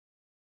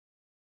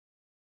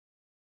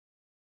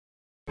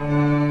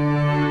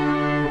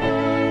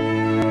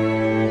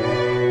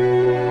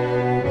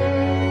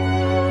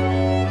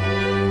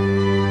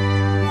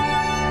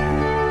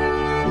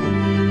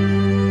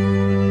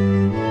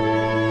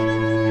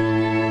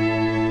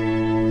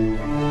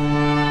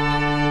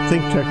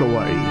ThinkTech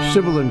Hawaii.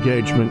 Civil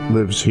engagement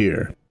lives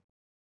here.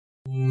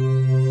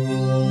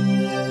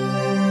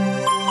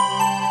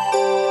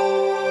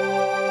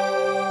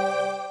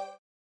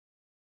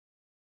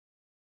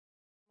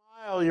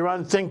 You're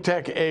on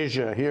ThinkTech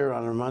Asia here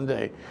on a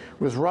Monday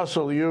with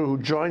Russell Leu, who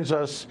joins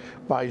us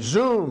by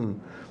Zoom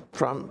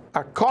from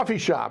a coffee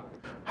shop.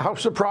 How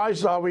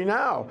surprised are we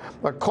now?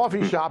 A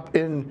coffee shop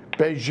in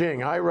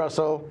Beijing. Hi,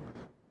 Russell.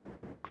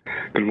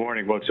 Good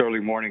morning. Well, it's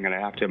early morning, and I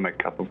have to have my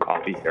cup of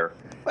coffee here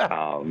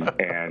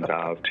and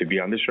to be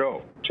on the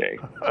show, Jay.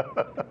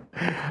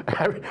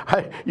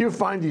 You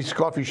find these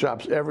coffee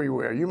shops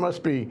everywhere. You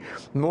must be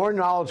more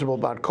knowledgeable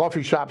about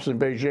coffee shops in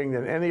Beijing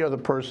than any other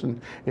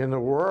person in the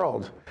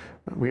world.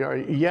 We are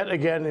yet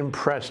again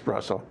impressed,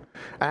 Russell.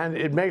 And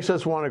it makes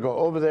us want to go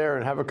over there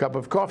and have a cup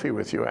of coffee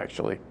with you,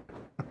 actually.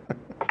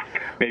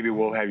 Maybe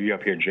we'll have you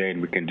up here, Jay,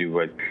 and we can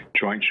do a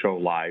joint show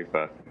live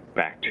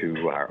back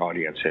to our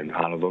audience in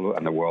Honolulu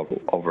and the world,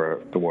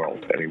 over the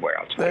world, anywhere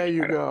else. There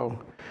you go.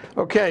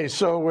 Okay,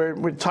 so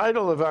the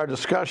title of our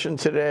discussion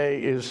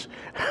today is,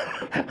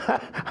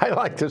 I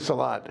like this a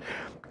lot,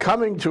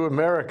 Coming to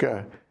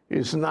America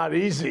is Not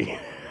Easy.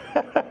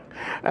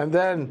 And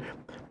then,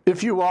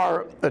 if you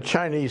are a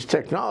Chinese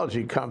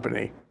technology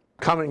company,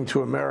 coming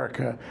to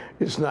America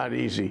is not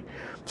easy.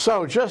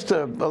 So just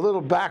a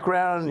little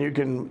background, you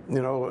can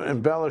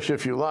embellish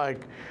if you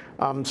like.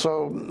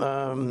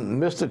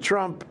 Mr.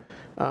 Trump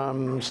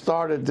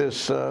started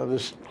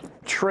this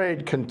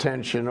trade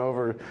contention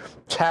over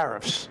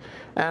tariffs,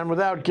 and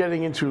without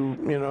getting into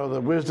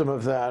the wisdom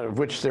of that, of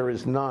which there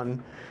is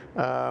none,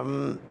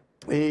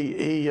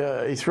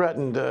 he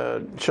threatened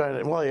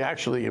China. Well, he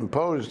actually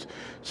imposed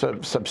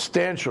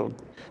substantial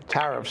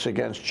tariffs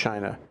against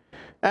China.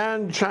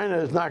 And China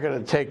is not going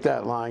to take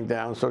that lying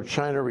down, so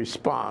China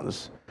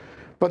responds.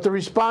 But the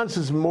response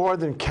is more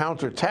than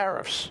counter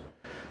tariffs.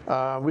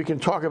 We can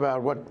talk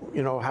about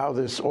how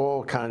this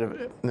all kind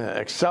of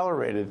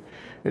accelerated.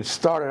 It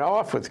started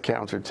off with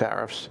counter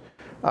tariffs,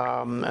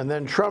 and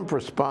then Trump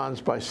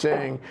responds by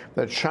saying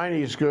that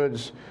Chinese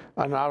goods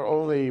are not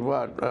only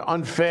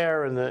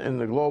unfair in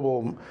the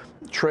global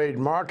trade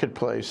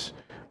marketplace,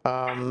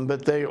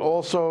 but they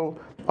also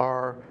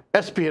are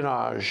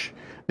espionage.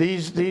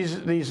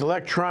 These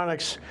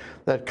electronics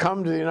that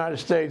come to the United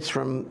States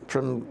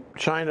from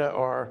China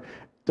are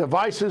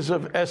devices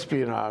of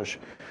espionage.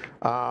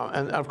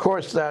 And of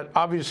course, that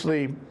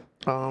obviously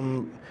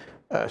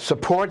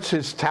supports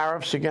his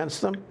tariffs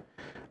against them.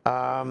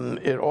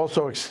 It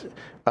also it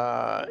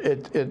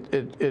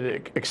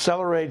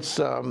accelerates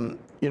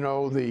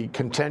the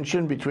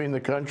contention between the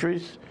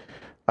countries.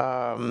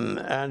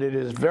 And it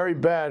is very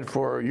bad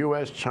for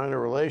U.S.-China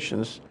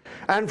relations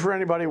and for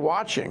anybody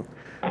watching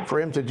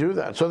for him to do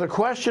that. So the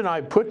question I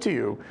put to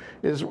you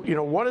is,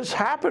 what has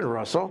happened,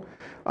 Russell?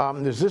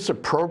 Is this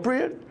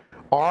appropriate?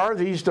 Are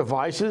these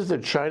devices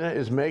that China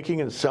is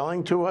making and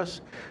selling to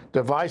us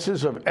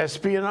devices of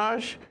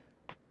espionage?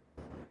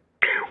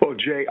 Well,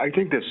 Jay, I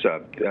think this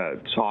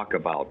talk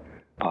about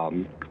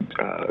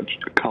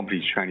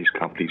companies, Chinese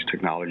companies,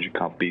 technology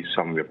companies,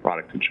 selling their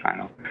product in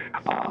China.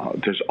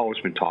 There's always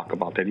been talk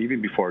about that. Even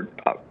before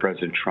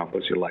President Trump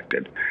was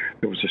elected,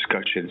 there was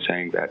discussion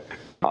saying that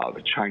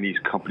the Chinese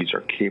companies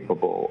are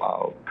capable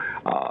of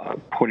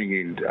putting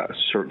in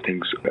certain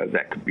things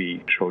that could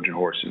be Trojan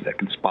horses that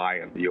can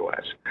spy on the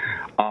U.S.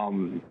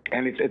 And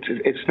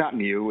it's not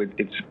new.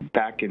 It's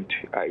back in,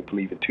 I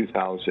believe, in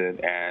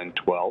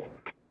 2012.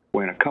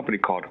 When a company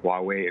called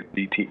Huawei and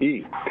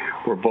ZTE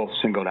were both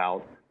singled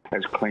out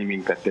as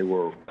claiming that they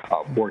were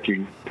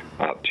working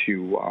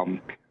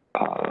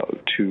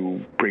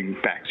to bring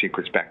back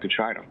secrets back to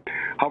China.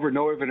 However,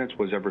 no evidence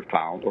was ever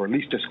found, or at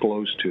least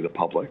disclosed to the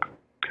public.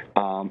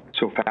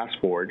 So fast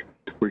forward,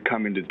 we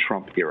come into the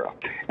Trump era,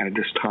 and at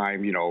this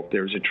time,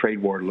 there's a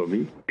trade war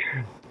looming.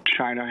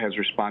 China has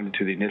responded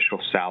to the initial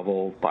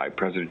salvo by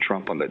President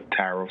Trump on the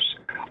tariffs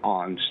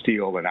on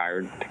steel and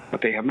iron,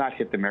 but they have not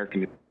hit the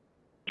American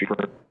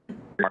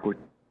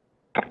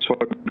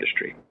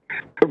industry.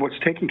 But what's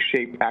taking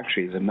shape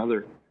actually is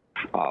another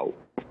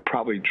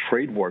probably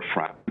trade war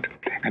front,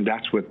 and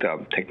that's with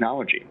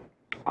technology.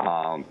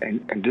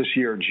 And this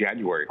year, in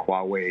January,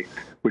 Huawei,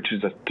 which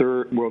is the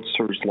world's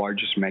third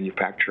largest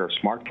manufacturer of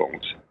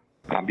smartphones,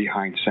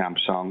 behind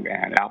Samsung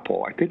and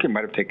Apple, I think it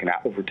might have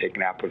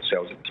overtaken Apple in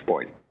sales at this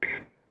point.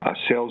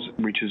 Sales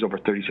reaches over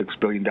 $36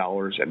 billion,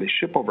 and they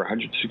ship over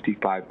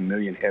 165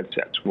 million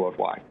headsets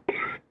worldwide.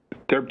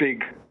 Their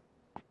big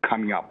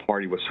coming out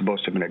party was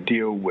supposed to have been a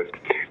deal with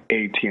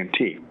at&t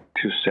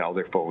to sell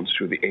their phones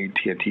through the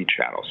at&t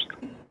channels.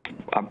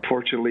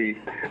 Unfortunately,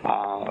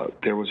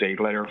 there was a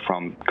letter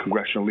from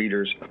congressional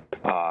leaders,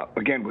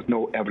 again with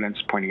no evidence,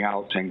 pointing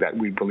out, saying that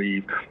we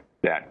believe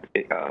that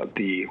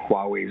the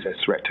Huawei is a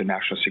threat to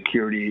national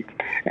security,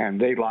 and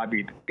they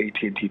lobbied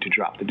at&t to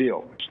drop the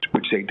deal,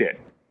 which they did.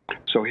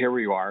 So here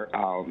we are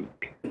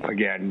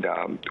again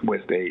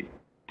with a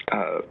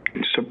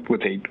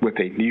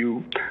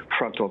new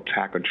frontal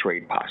attack on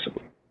trade,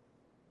 possibly.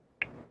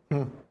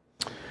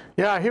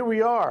 Yeah, here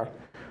we are.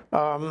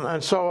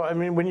 And so, I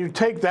mean, when you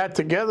take that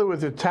together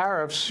with the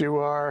tariffs, you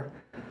are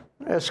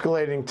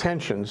escalating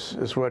tensions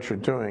is what you're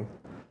doing.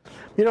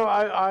 You know,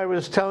 I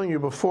was telling you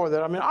before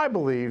that, I mean, I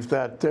believe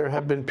that there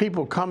have been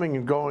people coming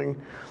and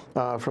going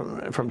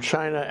from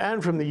China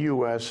and from the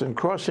U.S. and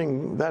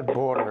crossing that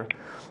border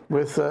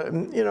with,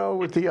 you know,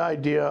 with the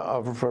idea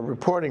of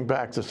reporting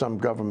back to some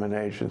government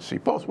agency,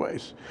 both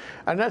ways.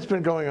 And that's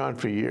been going on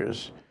for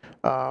years.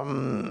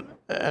 And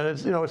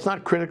it's, you know, it's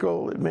not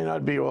critical. It may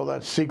not be all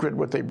that secret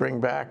what they bring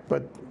back,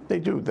 but they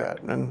do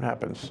that, and it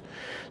happens.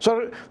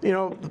 So, you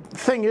know, the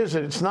thing is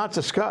that it's not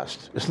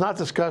discussed. It's not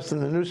discussed in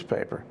the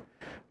newspaper.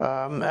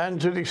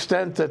 And to the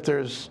extent that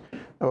there's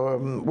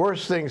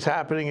worse things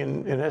happening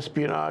in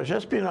espionage,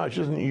 espionage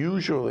isn't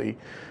usually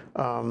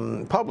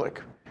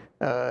public.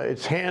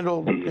 It's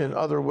handled in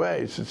other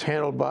ways. It's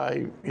handled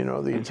by, you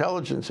know, the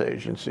intelligence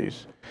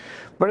agencies.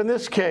 But in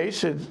this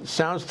case, it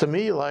sounds to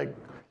me like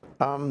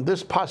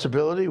this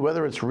possibility,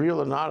 whether it's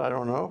real or not, I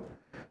don't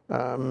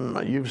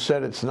know. You've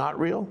said it's not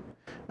real,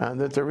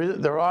 and that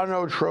there are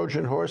no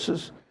Trojan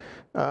horses.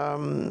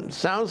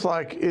 Sounds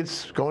like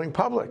it's going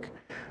public.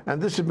 And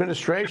this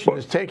administration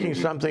is taking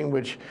something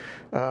which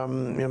you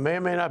know, may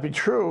or may not be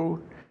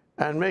true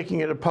and making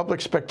it a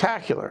public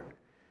spectacular.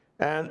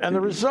 And the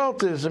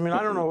result is, I mean,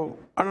 I don't know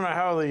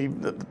how the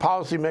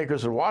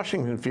policymakers in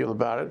Washington feel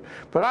about it,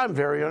 but I'm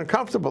very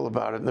uncomfortable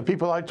about it. And the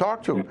people I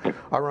talk to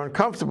are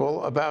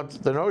uncomfortable about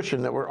the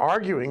notion that we're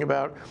arguing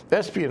about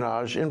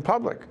espionage in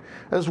public,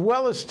 as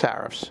well as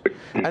tariffs.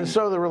 And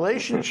so the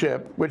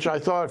relationship, which I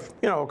thought,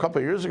 you know, a couple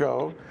of years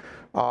ago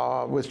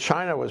with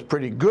China was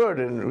pretty good,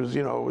 and it was,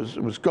 you know,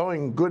 it was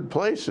going good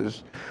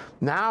places.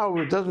 Now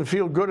it doesn't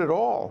feel good at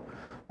all.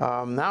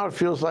 Now it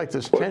feels like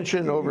there's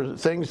tension over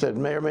things that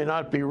may or may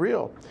not be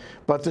real,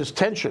 but there's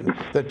tension.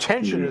 The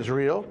tension is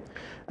real,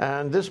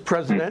 and this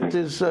president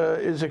is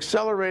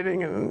accelerating,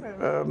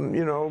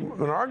 you know,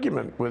 an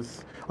argument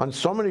on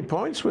so many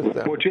points with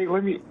them. Well, Jay,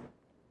 let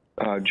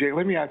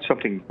me add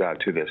something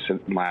to this.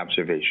 My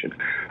observation.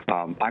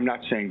 I'm not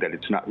saying that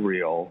it's not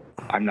real.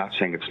 I'm not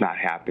saying it's not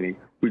happening.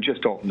 We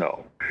just don't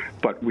know.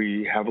 But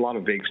we have a lot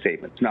of vague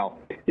statements. Now,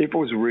 if it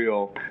was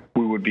real,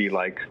 we would be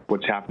like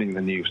what's happening in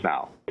the news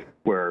now,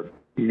 where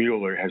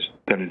Mueller has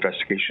done an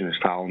investigation, has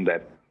found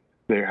that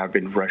there have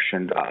been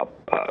Russian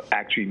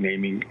actually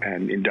naming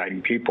and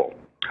indicting people,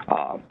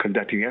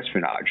 conducting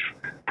espionage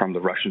from the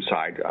Russian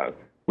side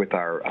with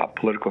our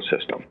political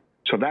system.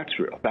 So that's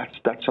real.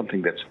 That's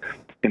something that's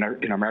in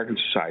American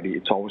society.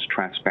 It's always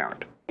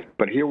transparent.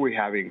 But here we're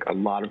having a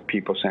lot of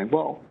people saying,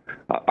 well,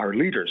 our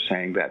leaders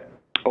saying that,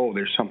 oh,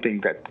 there's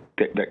something that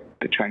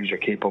the Chinese are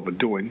capable of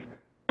doing,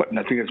 but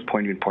nothing is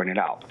pointed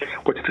out.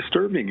 What's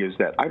disturbing is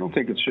that I don't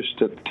think it's just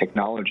the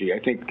technology. I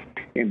think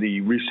in the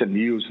recent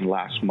news in the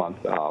last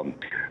month,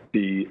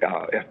 the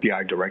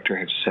FBI director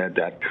has said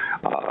that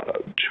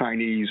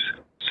Chinese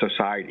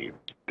society,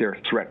 they're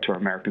a threat to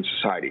American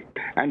society.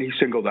 And he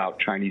singled out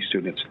Chinese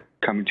students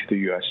coming to the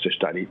U.S. to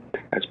study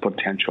as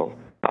potential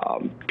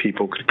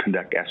people who could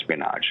conduct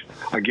espionage.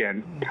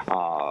 Again,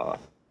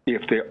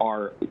 if there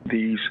are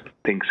these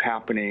things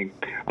happening,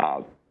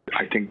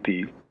 I think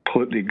the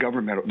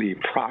government, the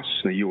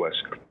process in the U.S.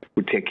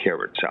 would take care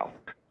of itself.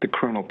 The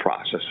criminal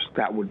process,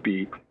 that would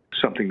be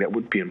something that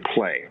would be in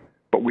play.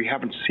 But we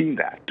haven't seen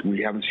that.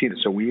 We haven't seen it.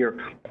 So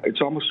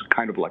it's almost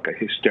kind of like a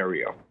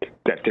hysteria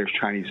that there's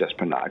Chinese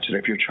espionage. And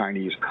if you're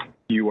Chinese,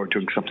 you are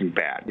doing something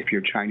bad. If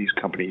you're a Chinese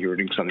company, you're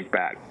doing something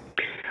bad.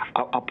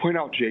 I'll point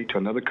out, Jay, to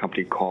another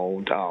company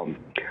called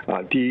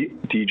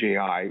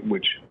DJI,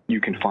 which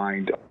you can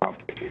find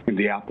in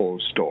the Apple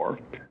store.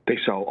 They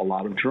sell a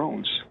lot of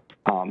drones.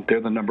 They're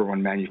the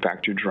 #1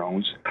 manufacturer of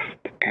drones.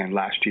 And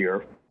last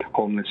year,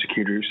 Homeland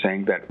Security was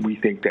saying that we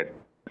think that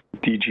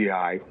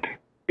DJI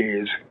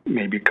is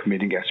maybe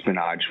committing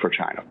espionage for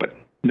China, but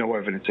no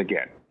evidence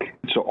again.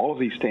 So all of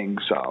these things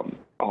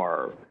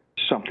are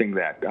something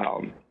that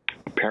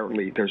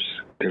apparently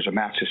there's a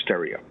mass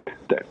hysteria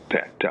that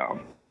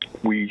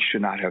we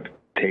should not have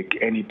take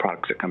any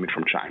products that come in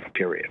from China,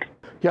 period.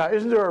 Yeah,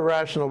 isn't there a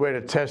rational way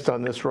to test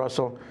on this,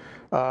 Russell?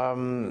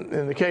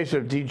 In the case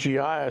of DJI,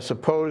 I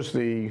suppose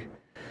the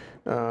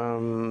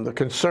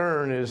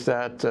concern is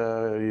that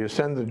you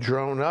send the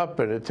drone up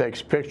and it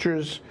takes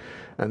pictures,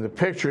 and the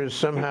pictures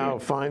somehow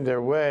find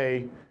their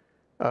way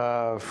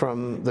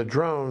from the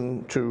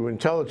drone to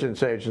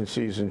intelligence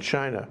agencies in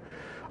China.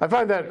 I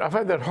find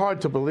that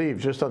hard to believe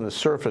just on the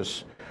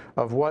surface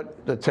of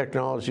what the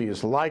technology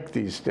is like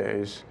these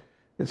days.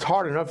 It's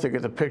hard enough to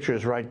get the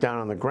pictures right down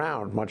on the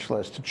ground, much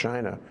less to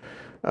China.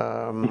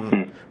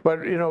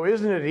 But, you know,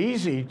 isn't it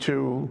easy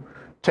to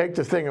take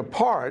the thing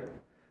apart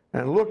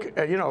and look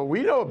at, you know,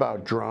 we know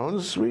about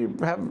drones. We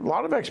have a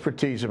lot of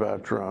expertise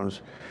about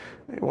drones.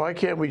 Why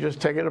can't we just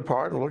take it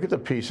apart and look at the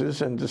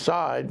pieces and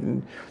decide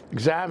and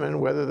examine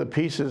whether the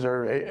pieces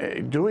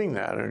are doing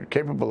that, or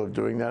capable of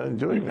doing that and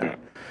doing that?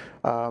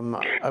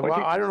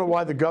 I don't know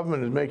why the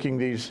government is making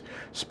these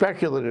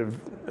speculative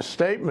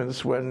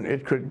statements when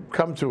it could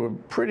come to a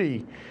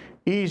pretty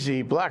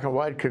easy black and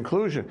white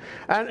conclusion.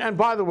 And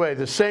by the way,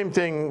 the same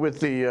thing with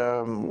the,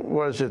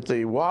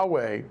 the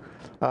Huawei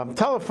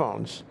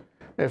telephones.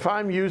 If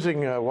I'm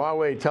using a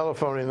Huawei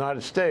telephone in the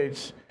United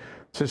States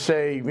to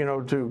say,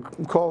 to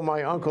call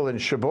my uncle in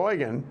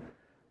Sheboygan,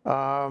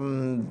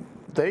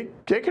 they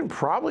can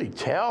probably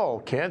tell,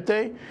 can't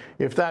they,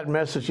 if that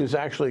message is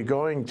actually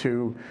going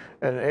to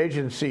an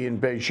agency in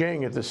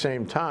Beijing at the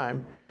same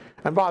time.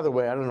 And by the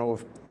way, I don't know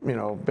if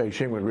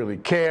Beijing would really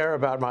care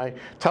about my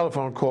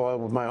telephone call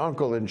with my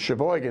uncle in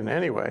Sheboygan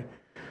anyway.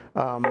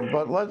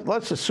 But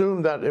let's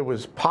assume that it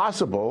was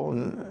possible,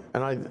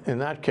 and in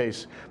that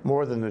case,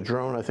 more than the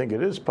drone, I think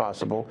it is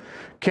possible.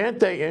 Can't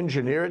they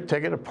engineer it,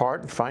 take it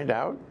apart, and find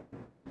out?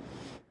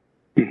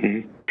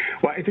 Mm-hmm.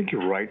 Well, I think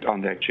you're right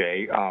on that,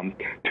 Jay.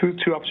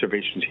 Two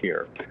observations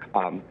here.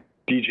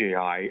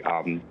 DJI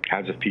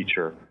has a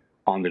feature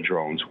on the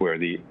drones where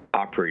the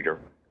operator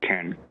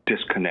can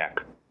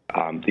disconnect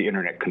the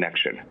internet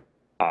connection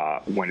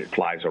when it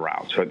flies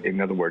around. So in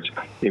other words,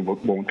 it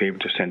won't be able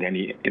to send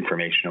any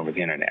information over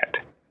the internet.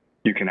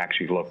 You can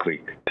actually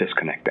locally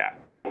disconnect that.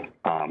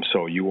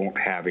 So you won't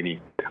have any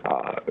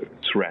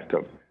threat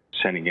of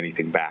sending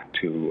anything back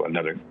to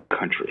another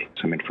country,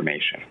 some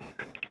information.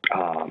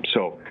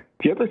 So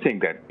the other thing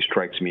that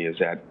strikes me is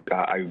that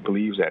I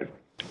believe that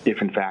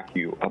if in fact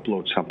you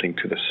upload something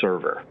to the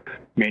server,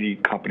 many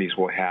companies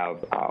will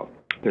have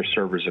their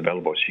servers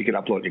available, so you can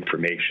upload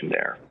information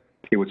there.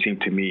 It would seem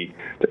to me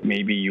that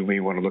maybe you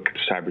may want to look at the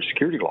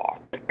cybersecurity law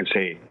and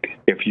say,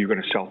 if you're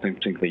going to sell things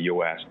to the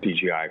U.S.,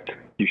 DJI,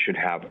 you should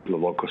have the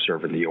local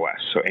server in the U.S.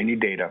 So any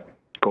data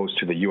goes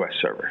to the U.S.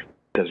 server,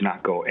 does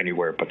not go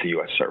anywhere but the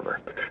U.S.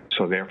 server.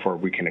 So therefore,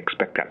 we can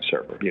expect that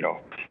server.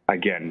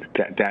 Again,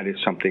 that is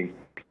something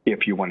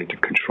if you wanted to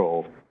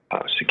control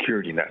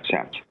security in that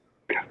sense.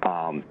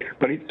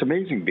 But it's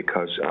amazing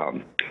because,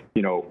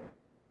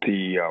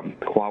 the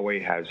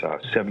Huawei has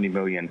 70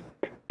 million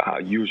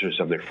users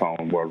of their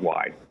phone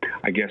worldwide.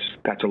 I guess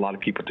that's a lot of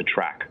people to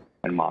track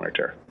and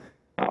monitor.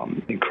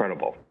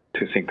 Incredible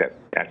to think that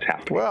that's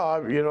happening.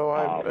 Well,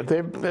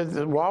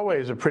 Huawei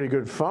is a pretty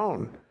good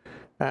phone.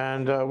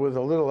 And with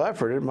a little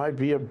effort, it might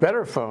be a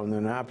better phone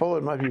than Apple.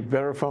 It might be a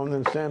better phone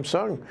than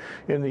Samsung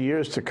in the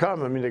years to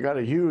come. I mean, they got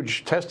a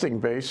huge testing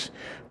base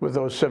with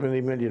those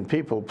 70 million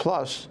people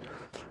plus.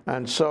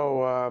 And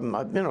so,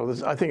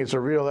 I think it's a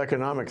real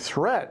economic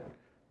threat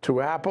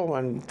to Apple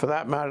and, for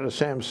that matter, to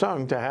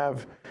Samsung to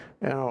have,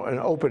 an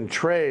open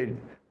trade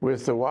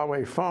with the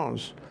Huawei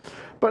phones.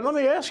 But let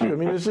me ask you, I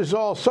mean, this is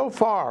all, so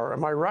far,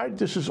 am I right?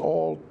 This is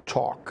all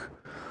talk.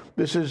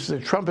 This is the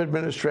Trump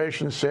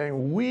administration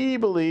saying, we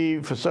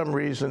believe, for some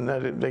reason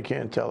that they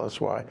can't tell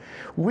us why,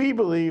 we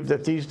believe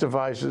that these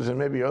devices, and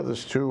maybe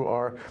others too,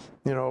 are,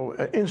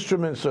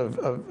 instruments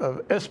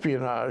of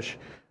espionage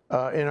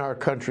in our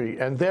country.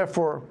 And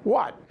therefore,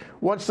 what?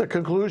 What's the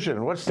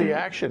conclusion? What's the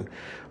action?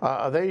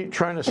 Are they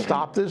trying to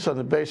stop this on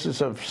the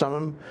basis of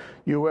some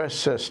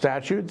U.S.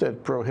 statute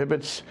that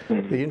prohibits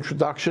the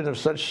introduction of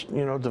such,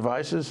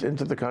 devices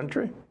into the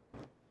country?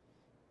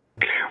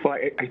 Well,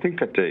 I think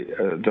that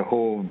the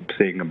whole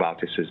thing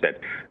about this is that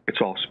it's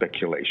all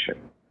speculation.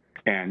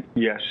 And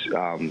yes,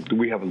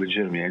 we have a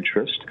legitimate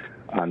interest,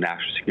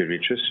 national security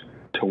interest,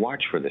 to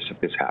watch for this if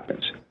this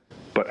happens.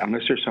 But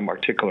unless there's some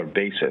articulate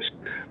basis,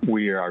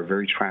 we are a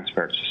very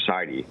transparent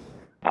society.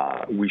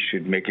 We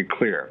should make it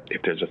clear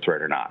if there's a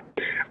threat or not.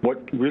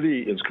 What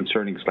really is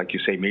concerning is, like you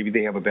say, maybe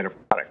they have a better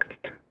product.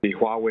 The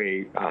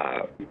Huawei,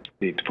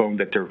 the phone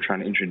that they're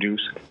trying to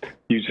introduce,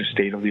 uses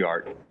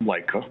state-of-the-art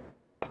Leica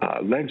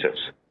lenses,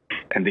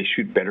 and they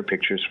shoot better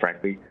pictures,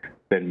 frankly,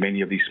 than many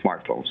of these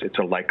smartphones. It's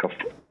a Leica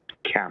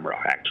camera,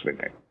 actually,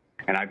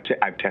 and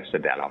I've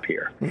tested that up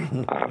here.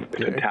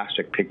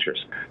 Fantastic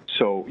pictures.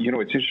 So,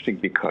 it's interesting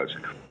because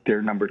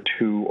they're number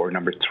 2 or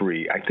number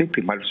 3. I think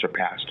they might have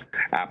surpassed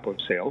Apple in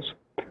sales,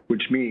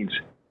 which means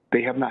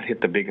they have not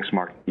hit the biggest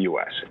market in the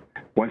U.S.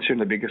 Once they're in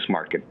the biggest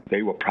market,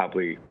 they will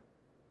probably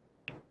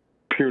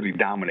purely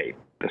dominate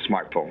the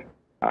smartphone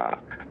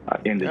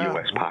in the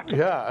U.S. population.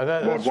 Yeah,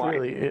 that's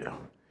really...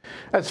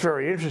 That's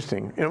very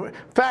interesting.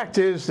 Fact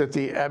is that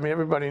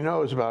everybody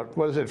knows about,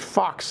 what is it,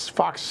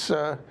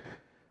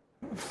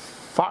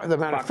 the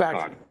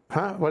manufacturer,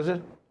 huh? Was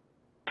it?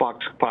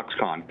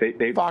 Foxconn.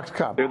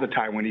 Foxconn. They're the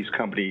Taiwanese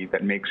company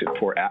that makes it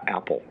for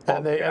Apple.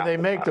 And they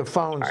make the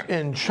phones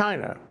in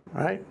China,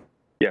 right?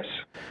 Yes.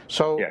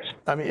 So, yes.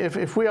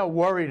 If we are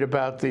worried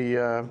about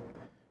the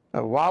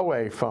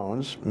Huawei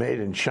phones made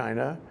in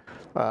China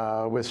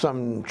with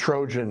some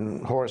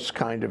Trojan horse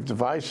kind of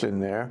device in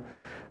there,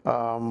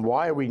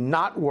 why are we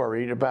not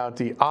worried about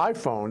the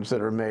iPhones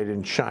that are made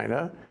in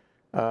China,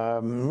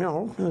 in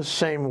the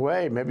same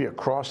way, maybe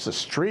across the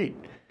street?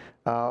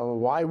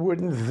 Why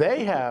wouldn't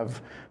they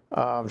have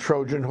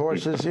Trojan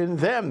horses in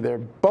them? They're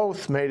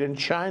both made in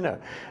China.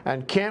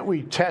 And can't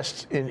we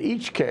test in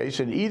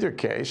either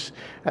case,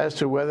 as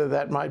to whether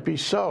that might be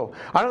so?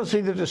 I don't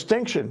see the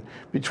distinction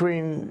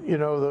between, the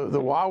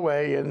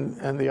Huawei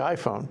and the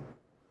iPhone.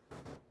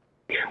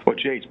 Well,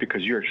 Jay, it's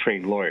because you're a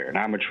trained lawyer, and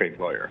I'm a trained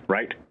lawyer,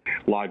 right?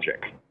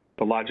 Logic.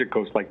 the logic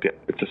goes like this.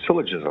 It's a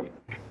syllogism.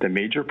 The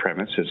major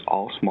premise is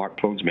all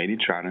smartphones made in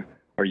China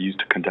are used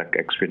to conduct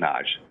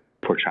espionage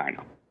for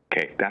China.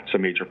 Okay, that's the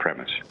major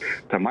premise.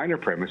 The minor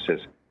premise is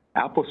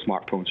Apple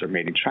smartphones are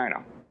made in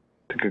China.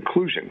 The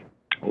conclusion,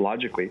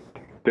 logically,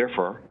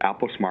 therefore,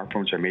 Apple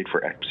smartphones are made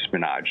for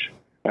espionage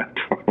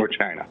for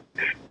China.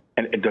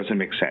 And it doesn't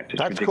make sense. It's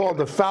That's ridiculous. called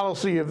the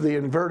fallacy of the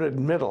inverted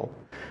middle.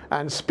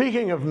 And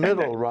speaking of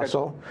middle,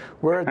 Russell,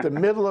 we're at the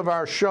middle of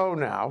our show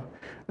now,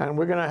 and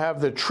we're going to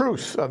have the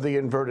truth of the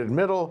inverted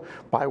middle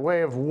by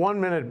way of 1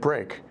 minute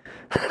break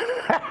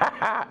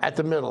at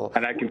the middle.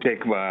 And I can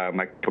take my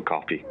cup of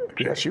coffee.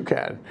 Yes, you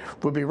can.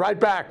 We'll be right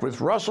back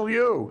with Russell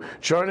Leu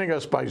joining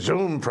us by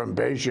Zoom from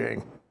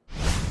Beijing.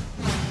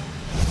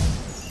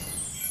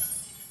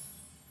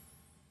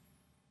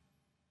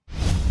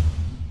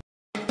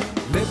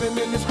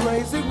 Living in this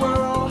crazy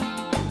world,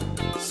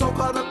 so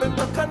caught up in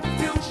the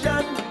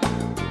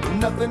confusion,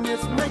 nothing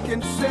is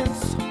making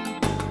sense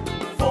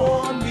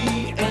for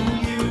me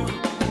and you.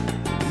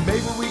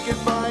 Maybe we can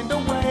find a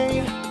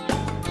way,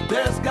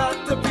 there's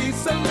got to be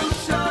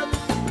solution,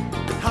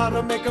 how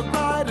to make a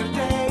brighter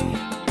day.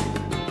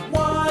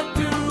 What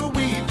do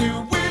we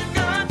do? We've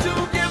got to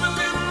give a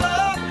little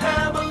love,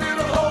 have a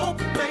little hope,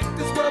 make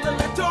this world a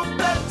little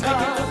better,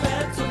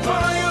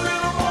 try a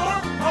little more,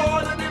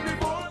 harder than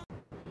before.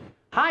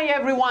 Hi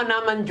everyone,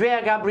 I'm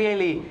Andrea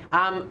Gabrieli.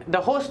 I'm the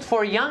host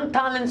for Young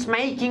Talents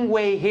Making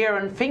Way here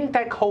on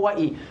ThinkTech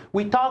Hawaii.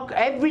 We talk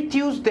every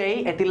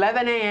Tuesday at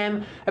 11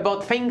 a.m.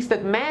 about things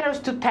that matters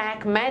to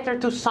tech, matter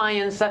to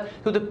science,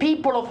 to the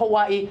people of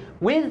Hawaii,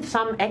 with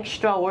some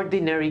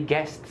extraordinary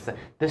guests,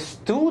 the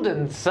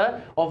students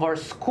of our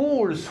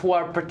schools who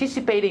are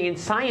participating in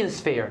science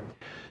fair.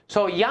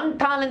 So Young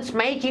Talents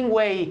Making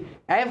Way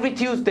every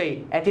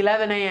Tuesday at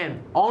 11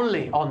 a.m.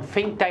 only on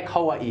ThinkTech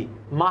Hawaii.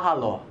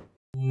 Mahalo.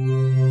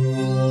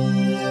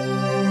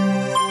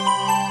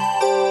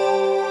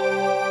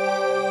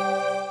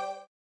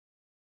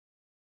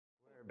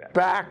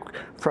 Back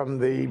from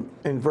the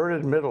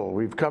inverted middle.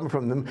 We've come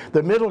from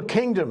the Middle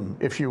Kingdom,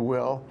 if you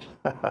will.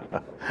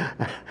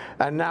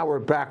 And now we're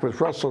back with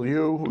Russell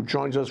Leu, who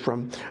joins us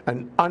from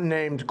an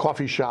unnamed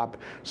coffee shop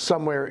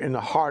somewhere in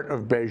the heart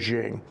of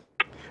Beijing.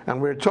 And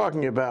we're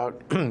talking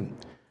about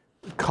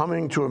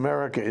coming to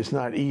America is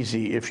not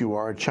easy if you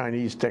are a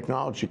Chinese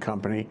technology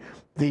company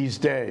these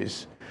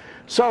days.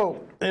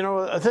 So, you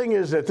know, the thing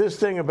is that this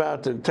thing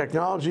about the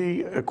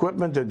technology,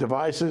 equipment, the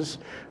devices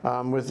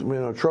with, you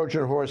know,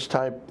 Trojan horse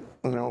type,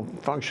 you know,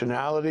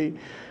 functionality,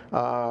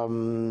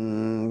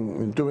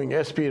 doing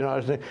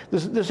espionage,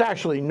 there's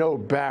actually no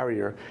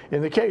barrier.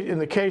 In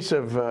the case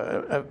of,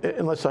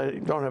 unless I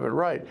don't have it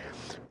right,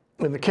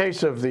 in the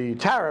case of the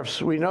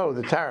tariffs, we know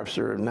the tariffs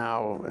are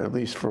now, at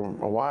least for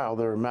a while,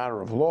 they're a matter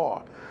of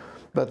law.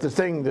 But this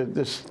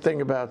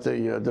thing about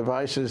the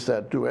devices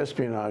that do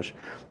espionage,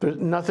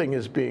 nothing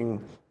is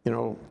being, you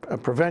know,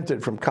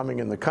 prevented from coming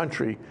in the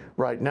country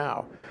right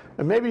now.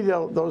 And maybe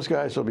those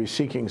guys will be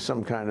seeking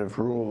some kind of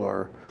rule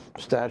or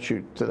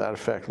statute to that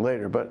effect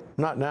later, but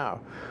not now.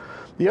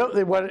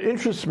 What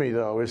interests me,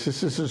 though, is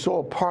this is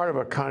all part of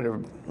a kind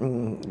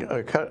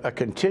of a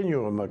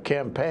continuum, a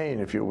campaign,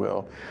 if you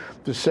will,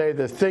 to say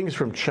that things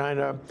from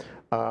China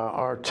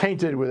are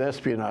tainted with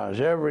espionage,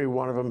 every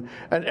one of them,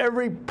 and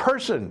every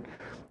person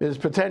is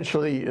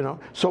potentially, you know.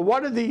 So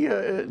what did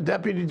the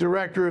deputy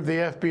director of the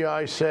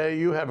FBI say?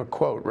 You have a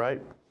quote,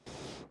 right?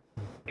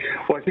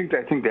 Well, I think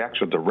the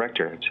actual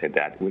director had said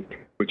that,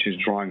 which is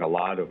drawing a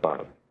lot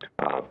of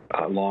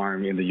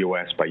alarm in the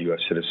U.S. by U.S.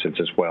 citizens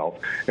as well,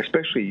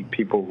 especially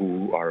people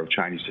who are of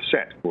Chinese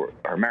descent, who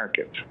are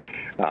Americans,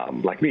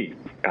 like me.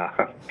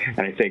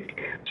 And I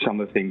think some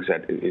of the things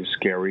that is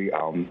scary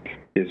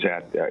is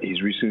that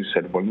he's recently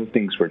said one of the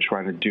things we're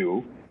trying to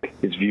do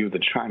is view the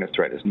China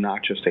threat as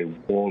not just a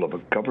whole of a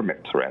government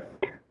threat,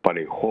 but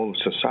a whole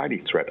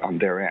society threat on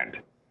their end.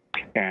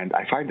 And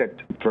I find that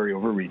very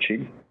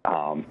overreaching.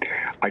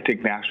 I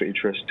think national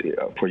interest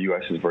for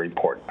U.S. is very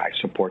important. I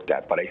support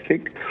that. But I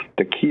think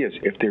the key is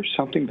if there's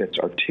something that's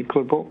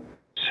articulable,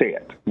 say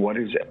it. What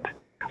is it?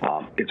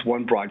 It's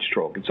one broad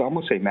stroke. It's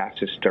almost a mass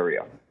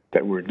hysteria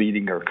that we're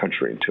leading our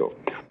country into.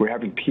 We're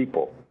having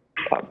people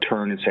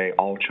turn and say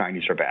all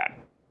Chinese are bad.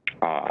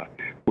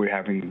 We're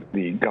having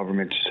the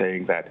government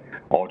saying that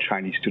all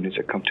Chinese students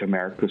that come to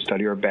America to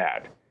study are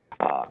bad.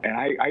 And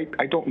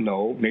I don't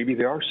know. Maybe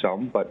there are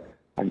some, but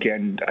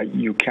again,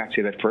 you can't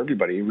say that for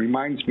everybody. It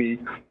reminds me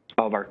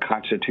of our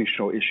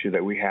constitutional issue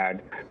that we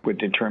had with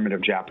the internment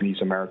of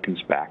Japanese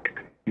Americans back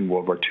in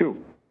World War II.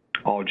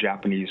 All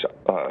Japanese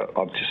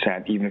of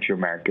descent, even if you're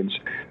Americans,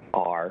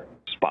 are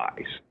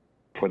spies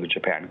for the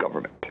Japan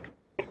government.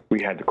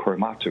 We had the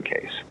Korematsu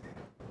case.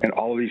 And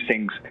all of these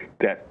things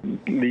that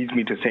leads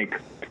me to think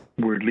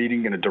we're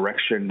leading in a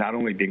direction not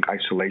only being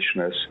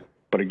isolationist,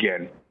 but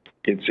again,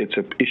 it's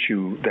an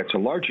issue that's a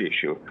large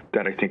issue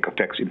that I think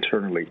affects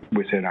internally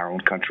within our own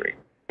country.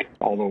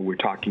 Although we're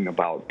talking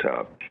about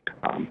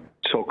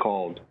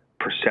so-called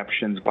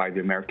perceptions by the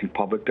American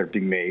public that are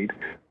being made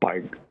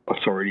by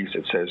authorities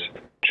that says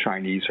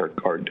Chinese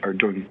are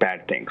doing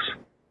bad things.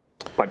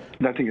 but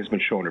nothing has been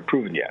shown or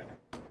proven yet.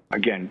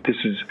 Again, this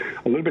is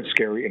a little bit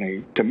scary in a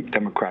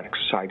democratic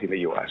society in the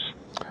U.S.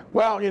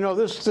 Well, you know,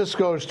 this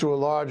goes to a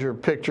larger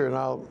picture, and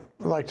I'd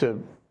like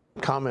to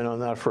comment on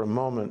that for a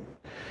moment.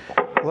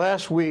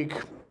 Last week,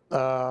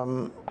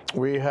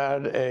 we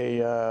had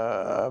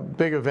a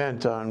big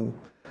event on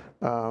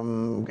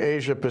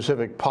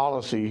Asia-Pacific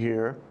policy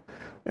here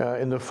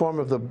in the form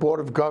of the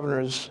Board of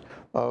Governors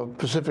of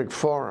Pacific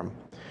Forum.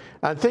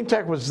 And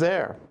ThinkTech was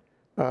there.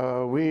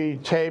 We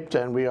taped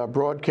and we are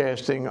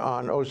broadcasting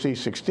on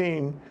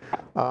OC16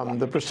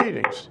 the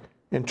proceedings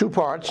in two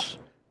parts,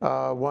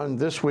 one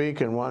this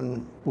week and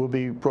one will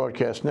be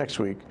broadcast next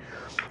week,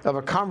 of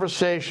a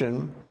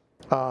conversation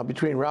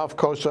between Ralph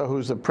Cosa,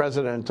 who's the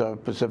president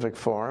of Pacific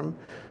Forum,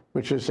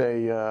 which is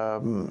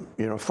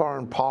a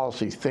foreign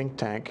policy think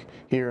tank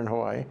here in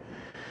Hawaii,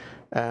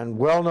 and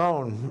well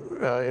known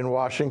in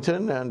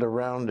Washington and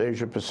around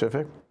Asia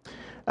Pacific.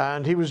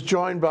 And he was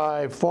joined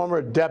by former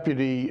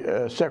Deputy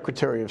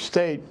Secretary of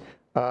State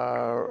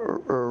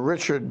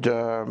Richard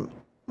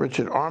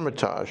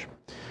Armitage.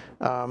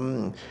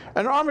 And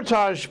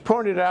Armitage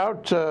pointed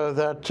out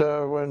that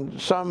when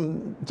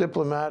some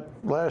diplomat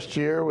last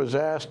year was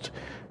asked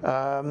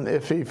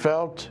if he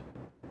felt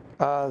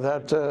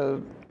that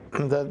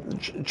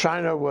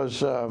China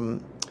was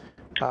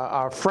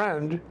our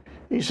friend,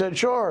 he said,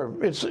 "Sure,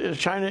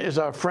 China is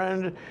our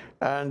friend,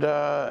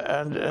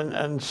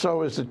 and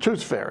so is the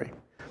Tooth Fairy,"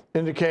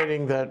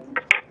 indicating that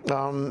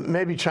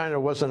maybe China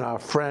wasn't our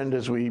friend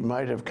as we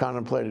might have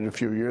contemplated a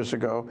few years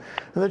ago,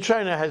 and that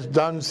China has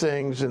done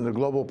things in the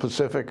global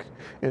Pacific,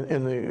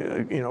 in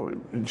the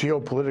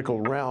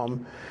geopolitical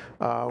realm,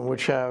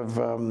 which have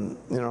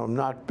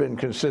not been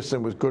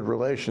consistent with good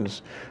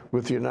relations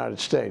with the United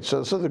States.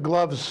 So the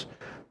gloves,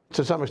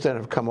 to some extent,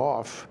 have come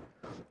off,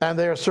 and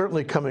they are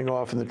certainly coming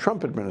off in the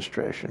Trump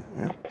administration.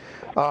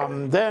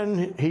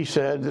 Then he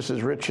said, this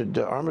is Richard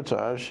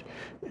Armitage,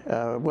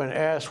 when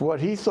asked what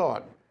he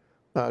thought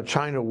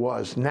China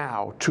was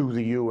now to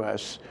the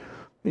U.S.,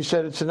 he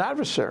said it's an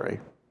adversary.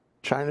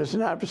 China's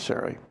an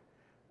adversary.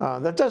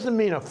 That doesn't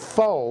mean a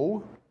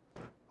foe.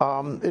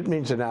 It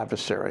means an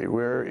adversary.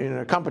 We're in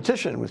a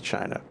competition with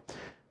China.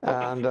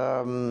 And,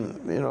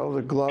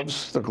 the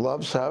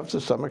gloves have, to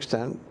some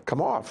extent,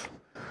 come off.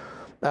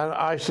 And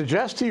I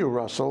suggest to you,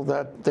 Russell,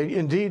 that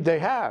indeed they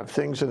have.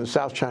 Things in the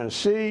South China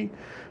Sea,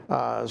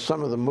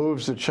 some of the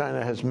moves that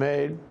China has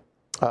made,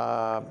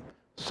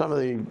 some of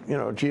the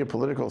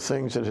geopolitical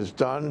things it has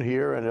done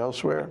here and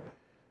elsewhere.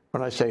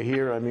 When I say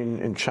here, I mean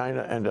in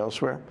China and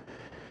elsewhere.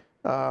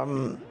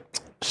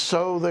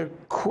 So the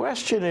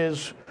question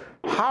is,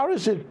 how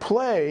does it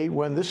play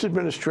when this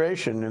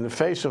administration, in the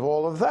face of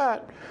all of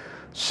that,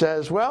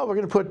 says, well, we're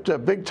going to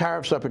put big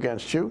tariffs up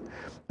against you,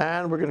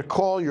 and we're going to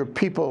call your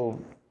people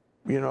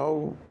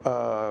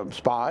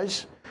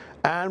spies,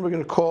 and we're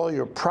going to call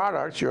your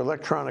products, your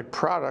electronic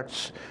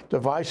products,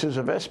 devices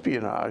of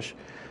espionage.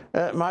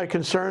 My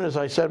concern, as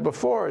I said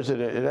before, is that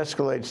it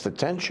escalates the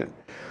tension.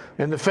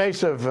 In the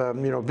face of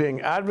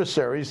being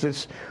adversaries,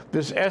 this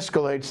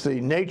escalates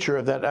the nature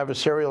of that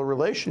adversarial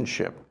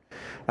relationship.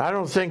 I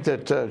don't think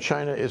that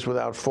China is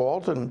without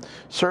fault, and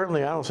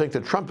certainly I don't think the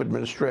Trump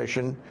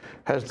administration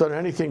has done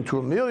anything to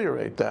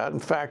ameliorate that. In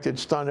fact,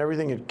 it's done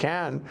everything it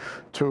can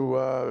to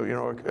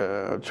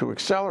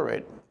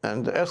accelerate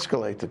and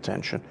escalate the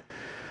tension.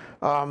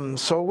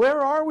 So where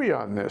are we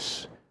on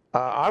this?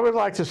 I would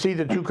like to see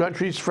the two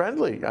countries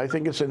friendly. I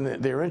think it's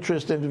in their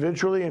interest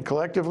individually and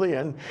collectively,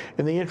 and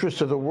in the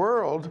interest of the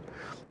world,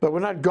 but we're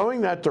not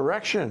going that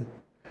direction.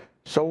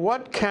 So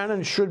what can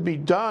and should be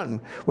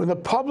done when the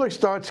public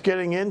starts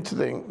getting into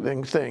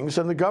things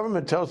and the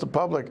government tells the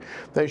public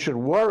they should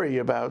worry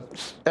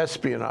about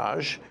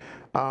espionage?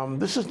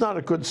 This is not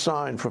a good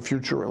sign for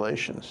future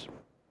relations.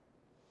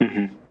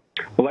 Mm-hmm.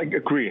 Well, I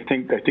agree. I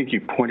think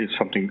you pointed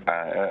something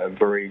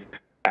very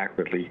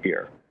accurately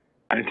here.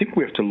 And I think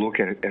we have to look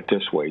at it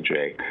this way,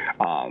 Jay.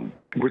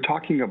 We're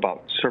talking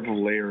about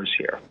several layers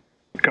here.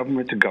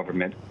 Government to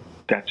government,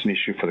 that's an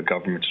issue for the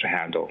governments to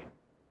handle.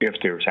 If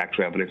there's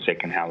actual evidence, they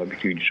can handle it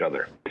between each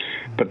other.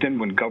 But then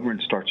when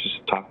government starts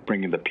to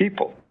bring in the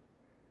people,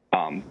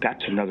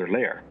 that's another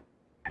layer.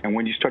 And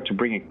when you start to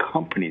bring in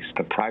companies,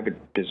 the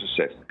private business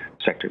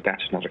sector,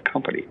 that's another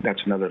company.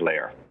 That's another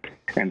layer.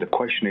 And the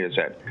question is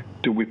that,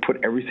 do we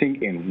put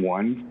everything in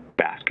one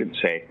basket and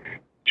say,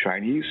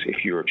 Chinese,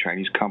 if you're a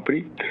Chinese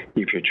company,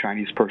 if you're a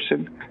Chinese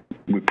person,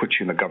 we put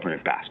you in the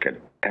government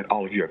basket, and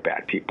all of you are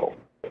bad people?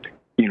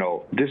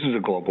 This is a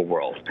global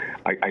world.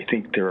 I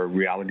think there are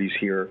realities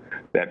here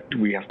that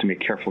we have to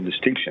make careful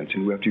distinctions,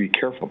 and we have to be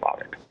careful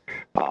about it.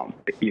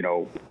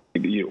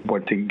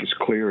 One thing is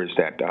clear is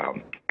that, a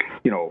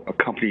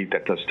company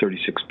that does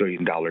 $36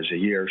 billion a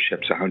year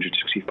ships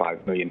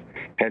 165 million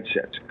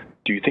headsets.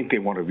 Do you think they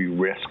want to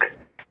risk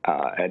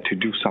to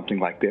do something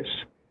like this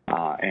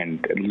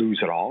and lose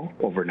it all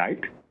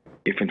overnight?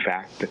 If in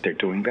fact that they're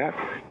doing that,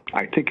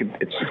 I think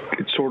it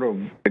sort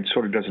of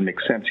doesn't make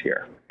sense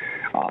here.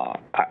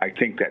 I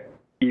think that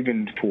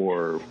even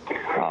for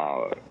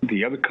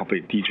the other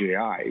company,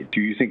 DJI, do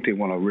you think they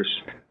want to risk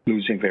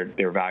losing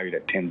they're valued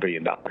at $10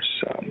 billion.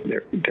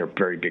 They're a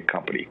very big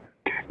company.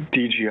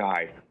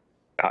 DGI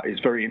is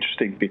very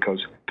interesting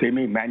because they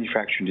may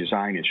manufacture and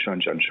design in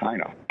Shenzhen,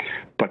 China,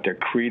 but their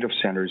creative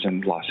centers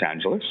in Los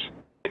Angeles.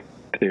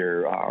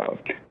 Their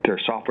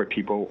software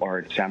people are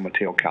in San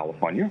Mateo,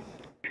 California.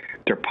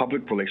 Their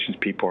public relations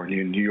people are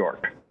in New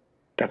York.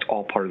 That's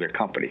all part of their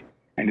company.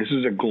 And this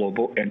is a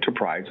global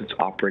enterprise that's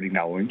operating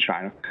not only in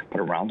China, but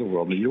around the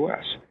world in the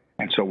U.S.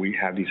 And so we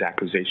have these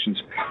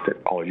accusations that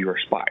all of you are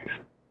spies.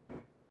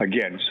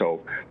 Again,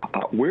 so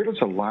where does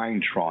the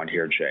line drawn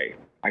here, Jay?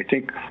 I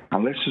think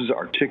unless there's an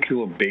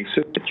articulate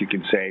basis that you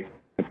can say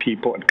the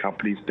people and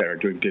companies that are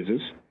doing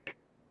business,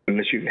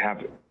 unless you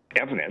have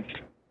evidence,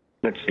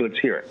 let's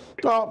hear it.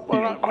 Well,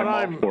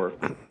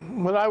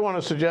 what I want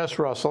to suggest,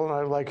 Russell, and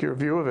I like your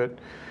view of it,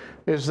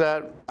 is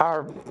that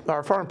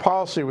our foreign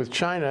policy with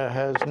China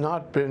has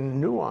not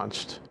been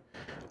nuanced.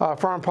 Our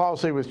foreign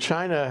policy with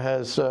China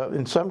has,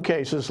 in some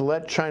cases,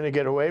 let China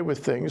get away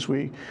with things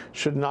we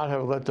should not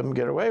have let them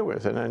get away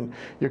with. And then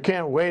you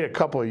can't wait a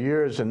couple of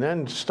years and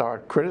then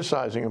start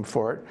criticizing them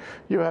for it.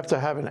 You have to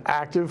have an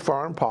active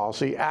foreign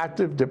policy,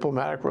 active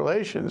diplomatic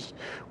relations,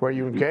 where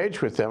you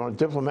engage with them on a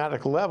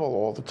diplomatic level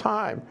all the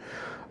time.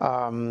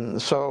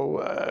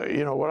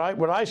 You know,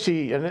 what I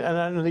see, and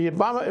the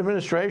Obama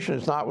administration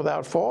is not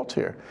without fault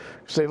here,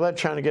 because they let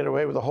China get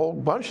away with a whole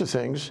bunch of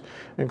things,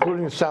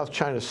 including the South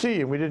China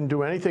Sea, and we didn't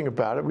do anything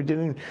about it. We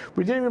didn't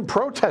even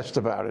protest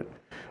about it.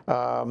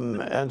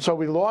 And so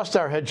we lost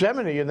our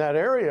hegemony in that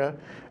area,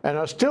 and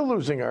are still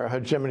losing our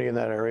hegemony in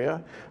that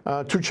area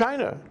to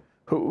China,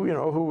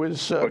 who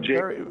is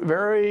very,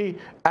 very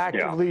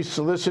actively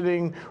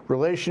soliciting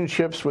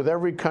relationships with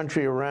every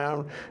country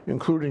around,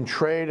 including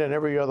trade and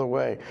every other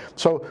way.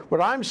 So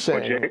what I'm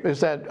saying is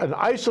that an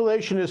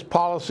isolationist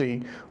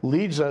policy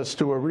leads us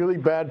to a really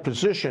bad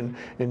position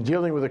in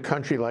dealing with a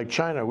country like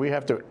China. We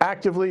have to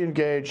actively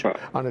engage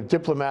on a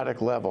diplomatic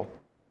level.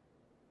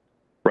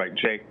 Right,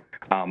 Jay.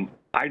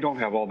 I don't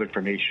have all the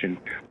information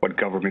what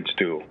governments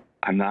do.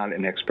 I'm not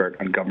an expert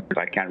on government.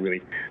 I can't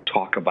really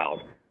talk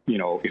about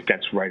if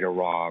that's right or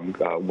wrong,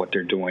 what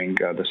they're doing,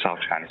 the South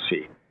China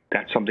Sea.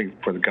 That's something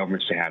for the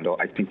governments to handle.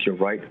 I think you're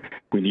right.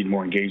 We need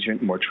more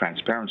engagement, more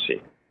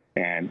transparency.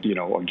 And,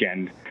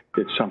 again,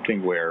 it's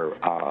something where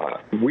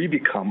we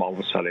become all of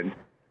a sudden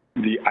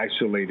the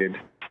isolated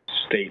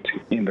state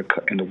in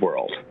the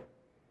world.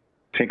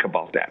 Think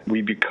about that.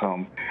 We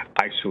become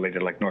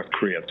isolated like North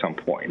Korea at some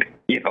point.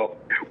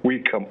 We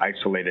become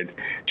isolated.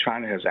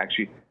 China has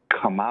actually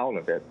come out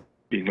of it,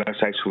 being less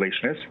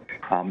isolationist.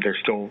 They're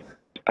still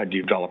a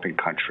developing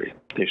country.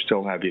 They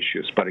still have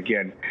issues. But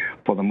again,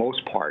 for the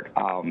most part,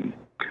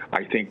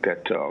 I think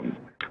that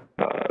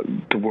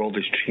the world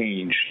has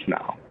changed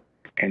now.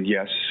 And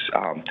yes,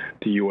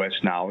 the U.S.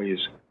 now is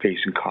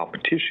facing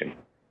competition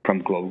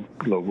from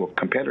global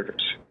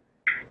competitors.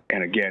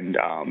 And again,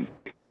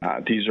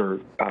 these are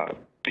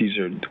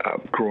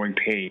growing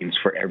pains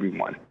for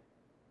everyone.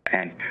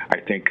 And I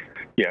think,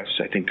 yes,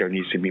 I think there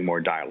needs to be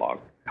more dialogue.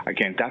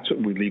 Again, that's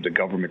what we leave the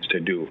governments to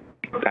do.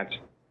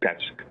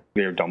 That's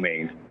their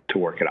domain to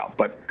work it out.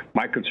 But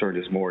my concern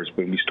is more is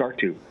when we start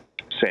to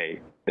say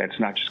that's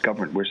not just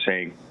government, we're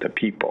saying the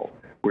people,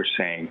 we're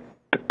saying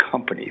the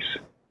companies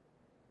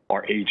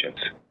are agents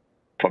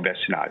for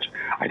espionage.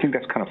 I think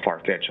that's kind of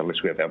far-fetched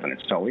unless we have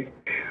evidence, don't we?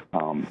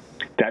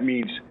 That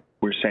means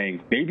we're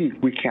saying maybe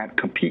we can't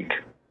compete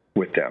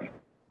with them.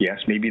 Yes,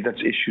 maybe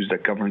that's issues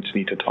that governments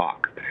need to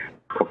talk.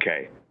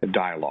 Okay, the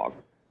dialogue.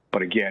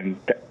 But again,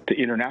 the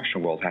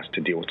international world has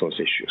to deal with those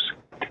issues.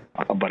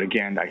 But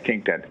again, I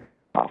think that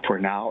for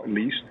now, at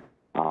least,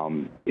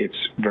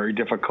 it's very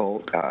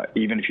difficult,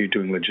 even if you're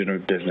doing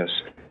legitimate business,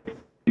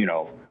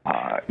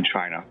 in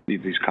China,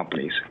 these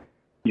companies,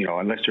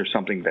 unless there's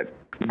something that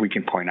we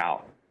can point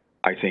out,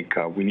 I think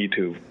we need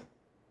to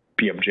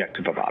be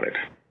objective about it.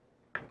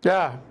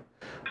 Yeah.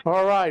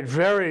 All right.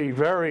 Very,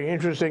 very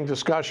interesting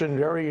discussion.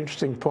 Very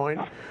interesting point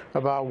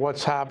about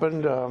what's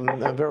happened,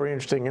 and very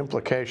interesting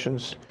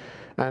implications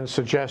and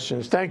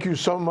suggestions. Thank you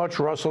so much,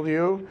 Russell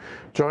Leu,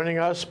 joining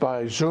us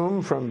by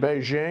Zoom from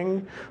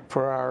Beijing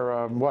for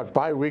our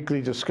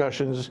bi-weekly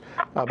discussions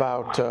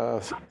about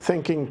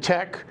thinking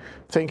tech,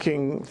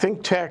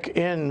 think tech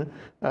in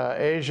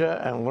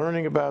Asia, and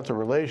learning about the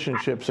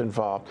relationships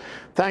involved.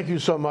 Thank you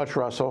so much,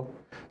 Russell.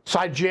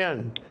 再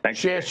见.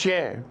 Thank you. 谢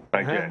谢.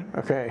 Thank you.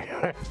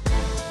 Okay.